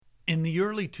In the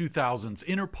early 2000s,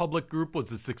 Interpublic Group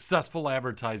was a successful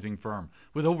advertising firm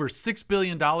with over $6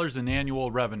 billion in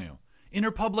annual revenue.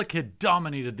 Interpublic had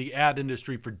dominated the ad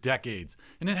industry for decades,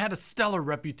 and it had a stellar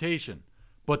reputation.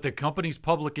 But the company's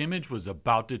public image was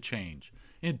about to change.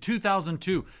 In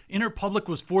 2002, Interpublic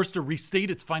was forced to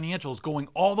restate its financials going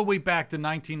all the way back to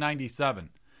 1997.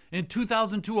 In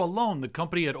 2002 alone, the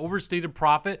company had overstated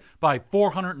profit by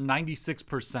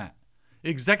 496%.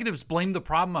 Executives blamed the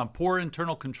problem on poor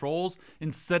internal controls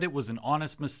and said it was an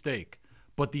honest mistake.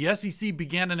 But the SEC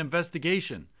began an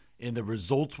investigation, and the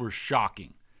results were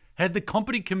shocking. Had the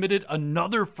company committed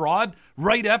another fraud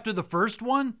right after the first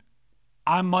one?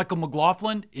 I'm Michael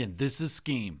McLaughlin, and this is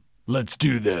Scheme. Let's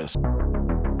do this.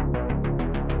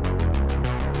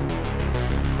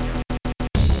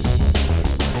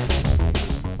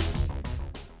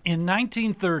 In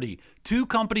 1930, two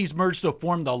companies merged to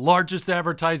form the largest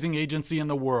advertising agency in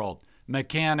the world,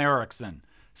 McCann Erickson.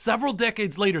 Several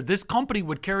decades later, this company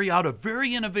would carry out a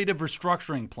very innovative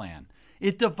restructuring plan.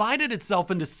 It divided itself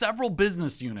into several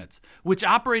business units, which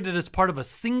operated as part of a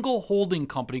single holding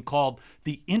company called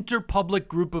the Interpublic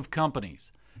Group of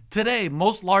Companies. Today,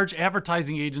 most large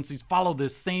advertising agencies follow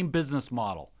this same business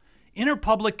model.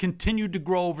 Interpublic continued to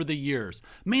grow over the years,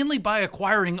 mainly by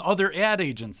acquiring other ad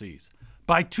agencies.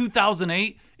 By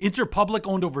 2008, Interpublic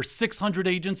owned over 600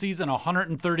 agencies in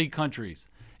 130 countries,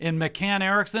 and McCann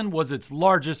Erickson was its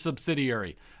largest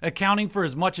subsidiary, accounting for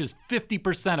as much as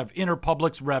 50% of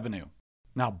Interpublic's revenue.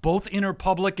 Now, both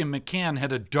Interpublic and McCann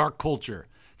had a dark culture.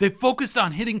 They focused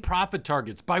on hitting profit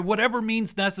targets by whatever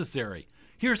means necessary.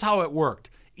 Here's how it worked.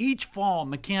 Each fall,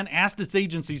 McCann asked its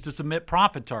agencies to submit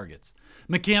profit targets.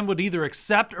 McCann would either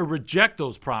accept or reject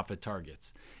those profit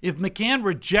targets. If McCann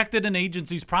rejected an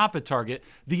agency's profit target,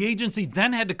 the agency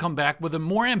then had to come back with a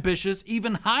more ambitious,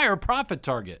 even higher profit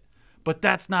target. But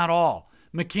that's not all.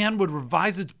 McCann would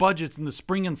revise its budgets in the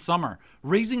spring and summer,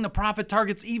 raising the profit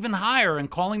targets even higher and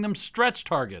calling them stretch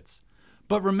targets.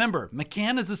 But remember,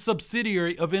 McCann is a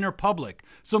subsidiary of Interpublic,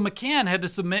 so McCann had to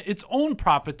submit its own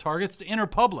profit targets to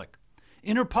Interpublic.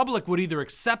 Interpublic would either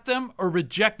accept them or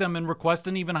reject them and request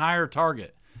an even higher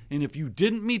target. And if you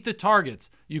didn't meet the targets,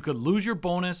 you could lose your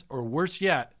bonus or worse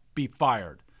yet, be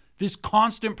fired. This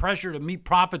constant pressure to meet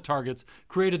profit targets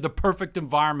created the perfect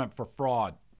environment for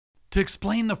fraud. To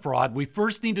explain the fraud, we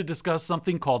first need to discuss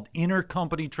something called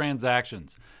intercompany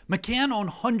transactions. McCann owned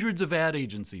hundreds of ad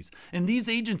agencies, and these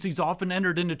agencies often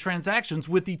entered into transactions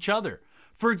with each other.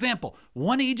 For example,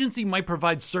 one agency might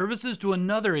provide services to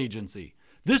another agency.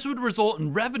 This would result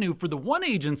in revenue for the one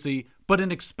agency, but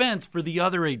an expense for the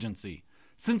other agency.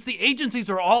 Since the agencies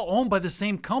are all owned by the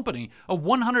same company, a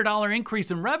 $100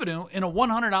 increase in revenue and a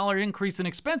 $100 increase in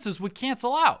expenses would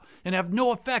cancel out and have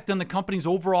no effect on the company's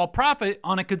overall profit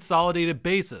on a consolidated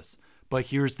basis. But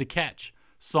here's the catch.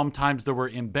 Sometimes there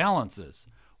were imbalances.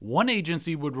 One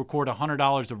agency would record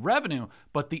 $100 of revenue,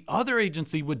 but the other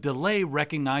agency would delay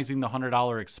recognizing the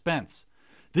 $100 expense.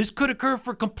 This could occur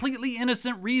for completely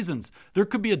innocent reasons. There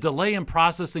could be a delay in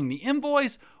processing the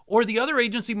invoice, or the other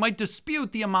agency might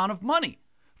dispute the amount of money.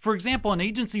 For example, an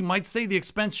agency might say the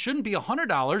expense shouldn't be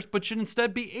 $100, but should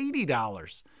instead be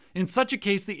 $80. In such a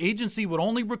case, the agency would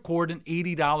only record an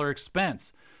 $80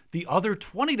 expense. The other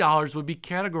 $20 would be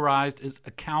categorized as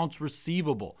accounts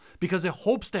receivable because it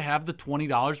hopes to have the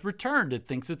 $20 returned. It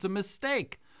thinks it's a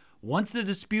mistake. Once the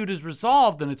dispute is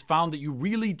resolved and it's found that you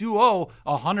really do owe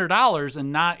 $100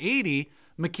 and not $80,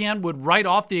 McCann would write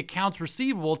off the accounts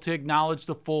receivable to acknowledge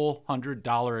the full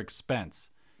 $100 expense.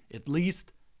 At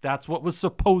least, that's what was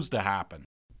supposed to happen.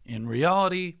 In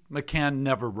reality, McCann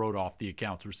never wrote off the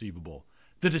accounts receivable.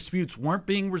 The disputes weren't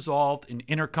being resolved and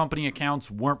intercompany accounts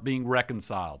weren't being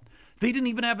reconciled. They didn't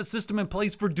even have a system in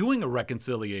place for doing a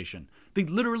reconciliation. They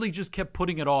literally just kept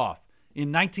putting it off.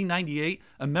 In 1998,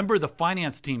 a member of the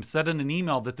finance team said in an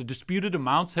email that the disputed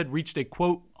amounts had reached a,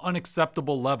 quote,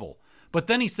 unacceptable level. But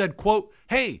then he said, quote,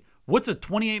 hey, what's a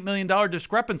 $28 million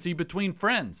discrepancy between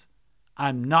friends?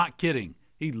 I'm not kidding.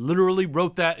 He literally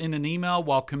wrote that in an email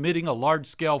while committing a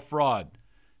large-scale fraud.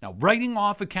 Now, writing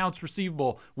off accounts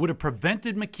receivable would have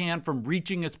prevented McCann from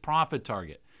reaching its profit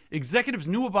target. Executives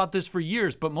knew about this for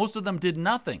years, but most of them did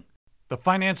nothing. The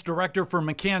finance director for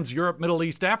McCann's Europe, Middle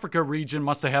East, Africa region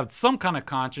must have had some kind of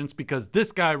conscience because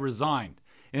this guy resigned.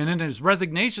 And in his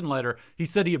resignation letter, he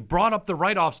said he had brought up the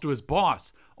write-offs to his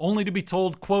boss, only to be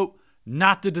told, quote,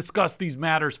 not to discuss these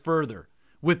matters further.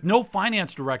 With no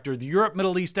finance director, the Europe,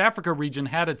 Middle East, Africa region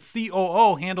had its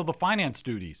COO handle the finance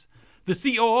duties. The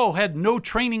COO had no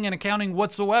training in accounting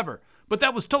whatsoever, but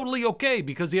that was totally okay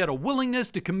because he had a willingness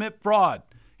to commit fraud.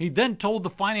 He then told the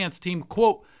finance team,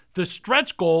 quote, the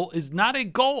stretch goal is not a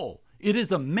goal. It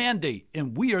is a mandate,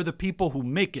 and we are the people who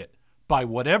make it, by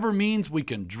whatever means we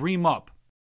can dream up.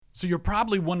 So you're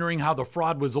probably wondering how the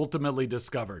fraud was ultimately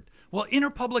discovered. Well,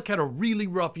 Interpublic had a really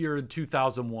rough year in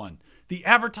 2001. The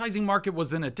advertising market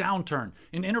was in a downturn,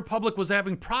 and Interpublic was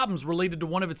having problems related to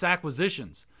one of its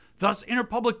acquisitions. Thus,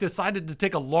 Interpublic decided to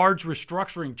take a large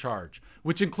restructuring charge,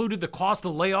 which included the cost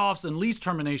of layoffs and lease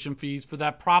termination fees for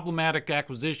that problematic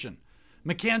acquisition.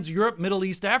 McCann's Europe, Middle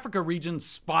East, Africa region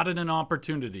spotted an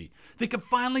opportunity. They could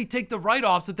finally take the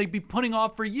write-offs that they'd be putting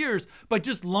off for years by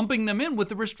just lumping them in with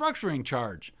the restructuring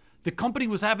charge. The company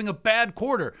was having a bad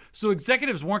quarter, so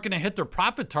executives weren't going to hit their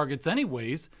profit targets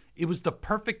anyways. It was the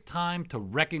perfect time to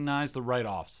recognize the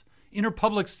write-offs.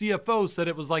 Interpublic's CFO said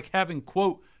it was like having,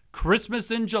 quote,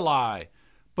 Christmas in July.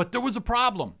 But there was a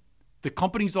problem. The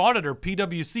company's auditor,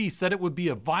 PwC, said it would be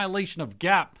a violation of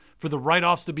GAAP for the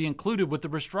write-offs to be included with the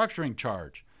restructuring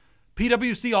charge.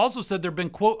 PwC also said there had been,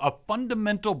 quote, a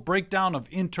fundamental breakdown of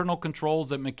internal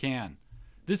controls at McCann.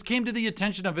 This came to the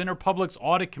attention of Interpublic's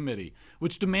audit committee,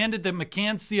 which demanded that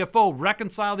McCann's CFO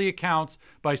reconcile the accounts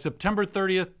by September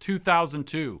 30th,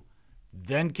 2002.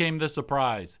 Then came the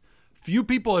surprise. Few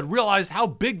people had realized how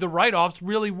big the write-offs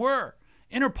really were.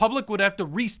 Interpublic would have to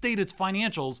restate its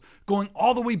financials going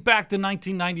all the way back to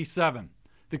 1997.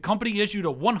 The company issued a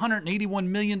 $181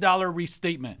 million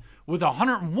restatement, with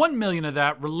 $101 million of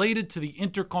that related to the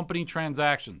intercompany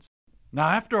transactions. Now,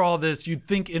 after all this, you'd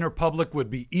think Interpublic would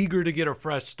be eager to get a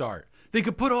fresh start. They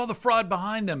could put all the fraud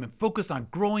behind them and focus on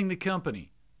growing the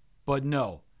company. But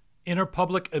no,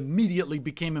 Interpublic immediately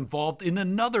became involved in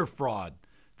another fraud.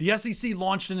 The SEC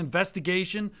launched an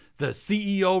investigation, the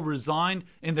CEO resigned,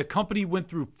 and the company went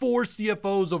through 4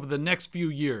 CFOs over the next few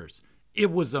years. It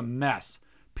was a mess.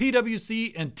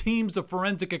 PwC and teams of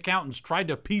forensic accountants tried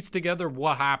to piece together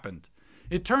what happened.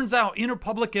 It turns out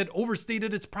Interpublic had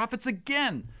overstated its profits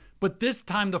again, but this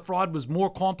time the fraud was more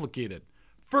complicated.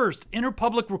 First,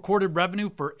 Interpublic recorded revenue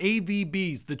for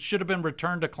AVBs that should have been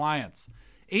returned to clients.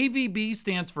 AVB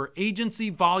stands for Agency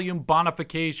Volume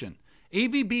Bonification.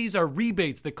 AVBs are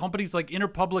rebates that companies like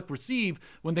Interpublic receive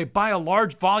when they buy a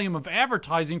large volume of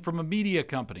advertising from a media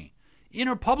company.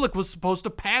 Interpublic was supposed to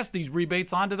pass these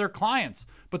rebates on to their clients,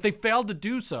 but they failed to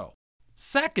do so.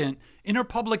 Second,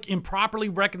 Interpublic improperly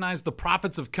recognized the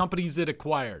profits of companies it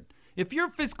acquired. If your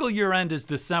fiscal year end is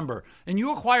December and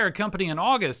you acquire a company in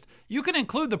August, you can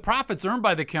include the profits earned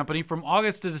by the company from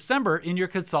August to December in your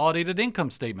consolidated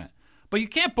income statement. But you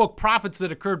can't book profits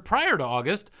that occurred prior to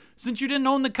August since you didn't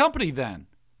own the company then.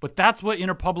 But that's what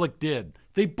Interpublic did.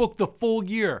 They booked the full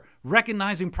year,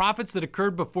 recognizing profits that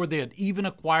occurred before they had even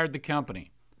acquired the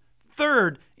company.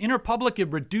 Third, Interpublic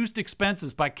had reduced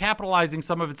expenses by capitalizing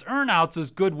some of its earnouts as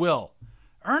goodwill.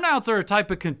 Earnouts are a type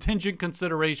of contingent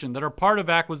consideration that are part of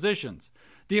acquisitions.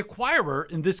 The acquirer,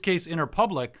 in this case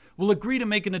Interpublic, will agree to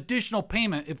make an additional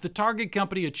payment if the target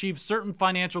company achieves certain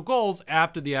financial goals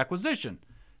after the acquisition.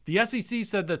 The SEC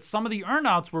said that some of the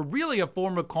earnouts were really a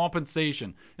form of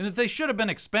compensation and that they should have been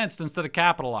expensed instead of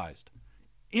capitalized.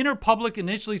 Interpublic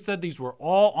initially said these were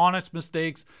all honest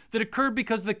mistakes that occurred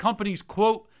because of the company's,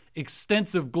 quote,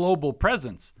 extensive global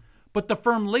presence. But the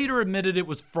firm later admitted it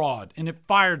was fraud and it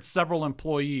fired several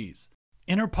employees.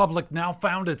 Interpublic now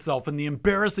found itself in the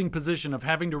embarrassing position of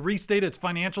having to restate its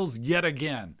financials yet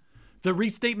again. The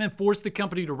restatement forced the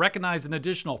company to recognize an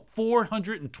additional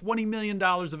 $420 million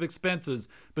of expenses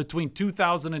between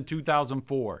 2000 and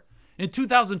 2004. In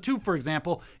 2002, for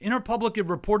example, Interpublic had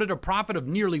reported a profit of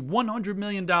nearly $100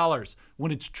 million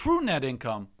when its true net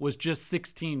income was just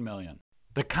 $16 million.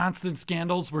 The constant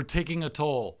scandals were taking a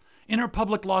toll.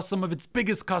 Interpublic lost some of its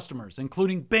biggest customers,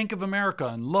 including Bank of America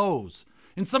and Lowe's.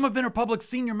 And some of Interpublic's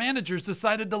senior managers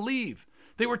decided to leave.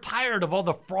 They were tired of all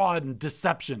the fraud and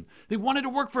deception. They wanted to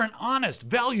work for an honest,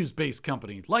 values-based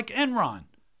company like Enron.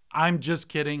 I'm just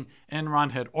kidding.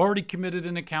 Enron had already committed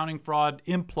an accounting fraud,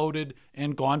 imploded,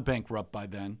 and gone bankrupt by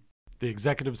then. The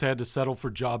executives had to settle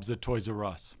for jobs at Toys R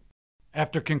Us.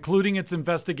 After concluding its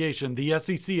investigation, the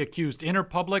SEC accused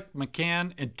Interpublic,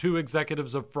 McCann, and 2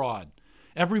 executives of fraud.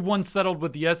 Everyone settled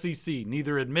with the SEC,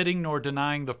 neither admitting nor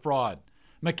denying the fraud.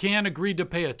 McCann agreed to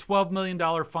pay a $12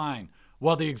 million fine,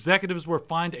 while the executives were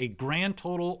fined a grand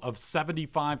total of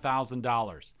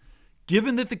 $75,000.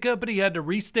 Given that the company had to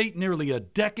restate nearly a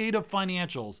decade of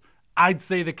financials, I'd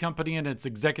say the company and its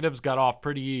executives got off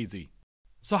pretty easy.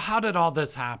 So how did all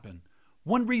this happen?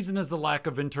 One reason is the lack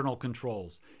of internal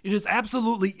controls. It is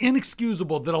absolutely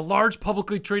inexcusable that a large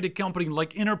publicly traded company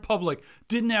like Interpublic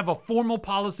didn't have a formal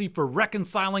policy for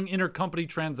reconciling intercompany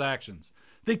transactions.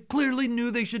 They clearly knew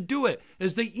they should do it,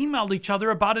 as they emailed each other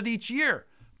about it each year.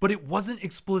 but it wasn't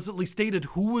explicitly stated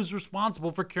who was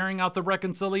responsible for carrying out the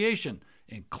reconciliation,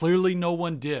 and clearly no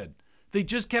one did. They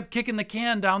just kept kicking the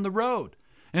can down the road.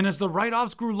 And as the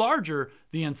write-offs grew larger,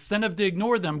 the incentive to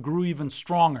ignore them grew even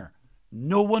stronger.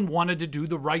 No one wanted to do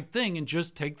the right thing and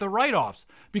just take the write-offs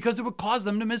because it would cause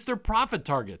them to miss their profit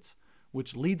targets.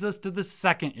 Which leads us to the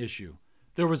second issue.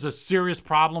 There was a serious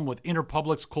problem with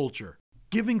Interpublic's culture.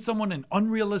 Giving someone an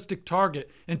unrealistic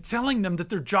target and telling them that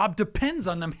their job depends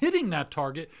on them hitting that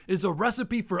target is a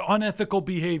recipe for unethical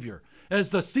behavior. As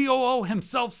the COO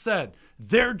himself said,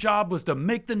 their job was to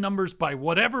make the numbers by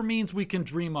whatever means we can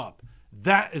dream up.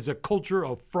 That is a culture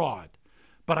of fraud.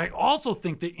 But I also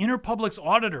think that Interpublic's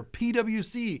auditor,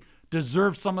 PwC,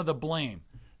 deserves some of the blame.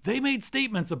 They made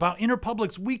statements about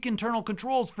Interpublic's weak internal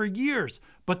controls for years,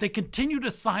 but they continue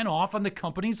to sign off on the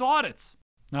company's audits.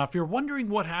 Now, if you're wondering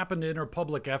what happened to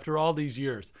Interpublic after all these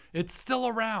years, it's still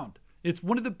around. It's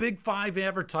one of the big 5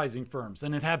 advertising firms,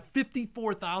 and it had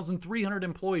 54,300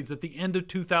 employees at the end of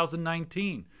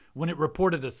 2019, when it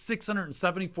reported a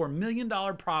 $674 million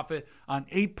profit on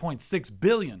 $8.6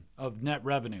 billion of net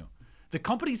revenue. The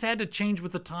company's had to change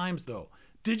with the times, though.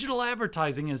 Digital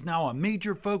advertising is now a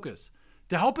major focus.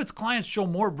 To help its clients show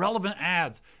more relevant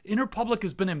ads, Interpublic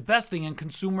has been investing in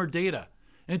consumer data.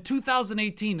 In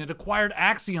 2018, it acquired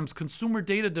Acxiom's consumer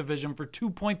data division for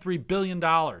 $2.3 billion.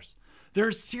 There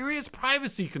are serious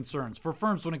privacy concerns for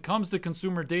firms when it comes to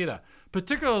consumer data,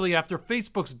 particularly after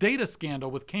Facebook's data scandal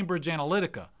with Cambridge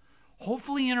Analytica.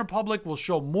 Hopefully, Interpublic will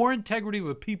show more integrity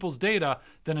with people's data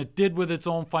than it did with its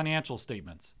own financial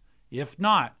statements. If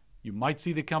not, you might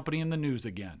see the company in the news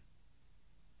again.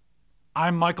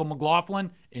 I'm Michael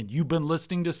McLaughlin, and you've been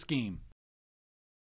listening to Scheme.